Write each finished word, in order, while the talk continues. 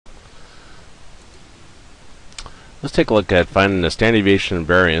Let's take a look at finding the standard deviation and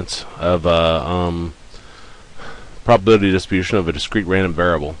variance of a probability distribution of a discrete random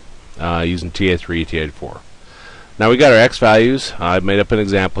variable using TI-83, TI-84. Now we got our x values. I've made up an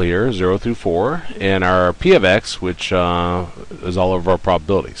example here, 0 through 4, and our p of x, which is all of our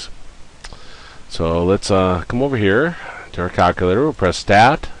probabilities. So let's come over here to our calculator. We'll press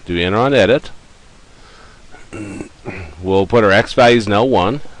Stat, do enter on edit. We'll put our x values in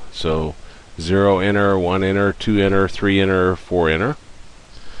L1. So 0 enter, 1 enter, 2 enter, 3 enter, 4 enter.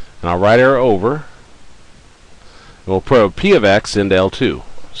 And I'll right arrow over. We'll put a p of x into L2.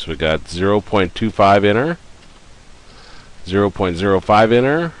 So we got 0.25 enter, 0.05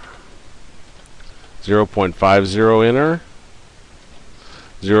 enter, 0.50 enter,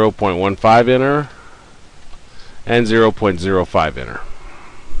 0.15 enter, and 0.05 enter.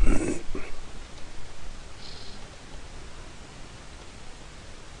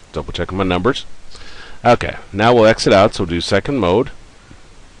 Double checking my numbers. Okay, now we'll exit out, so we'll do second mode.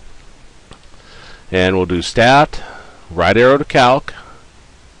 And we'll do Stat, right arrow to Calc.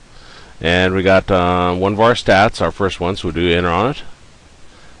 And we got one of our stats, our first one, so we'll do enter on it.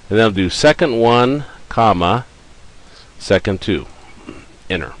 And then we'll do second one, comma, second two,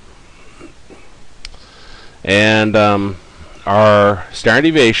 enter. And our standard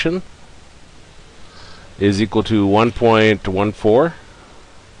deviation is equal to 1.14,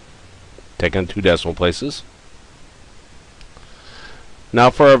 taking 2 decimal places. Now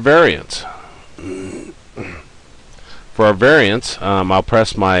for our variance. For our variance, I'll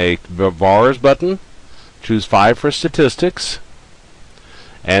press my vars button, choose 5 for statistics,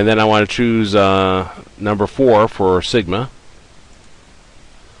 and then I want to choose number 4 for sigma,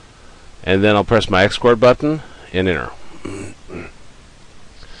 and then I'll press my x squared button and enter.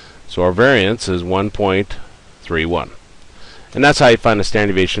 So our variance is 1.31. And that's how you find the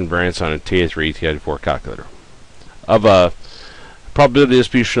standard deviation variance on a TI-83, TI-84 calculator of a probability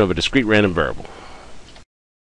distribution of a discrete random variable.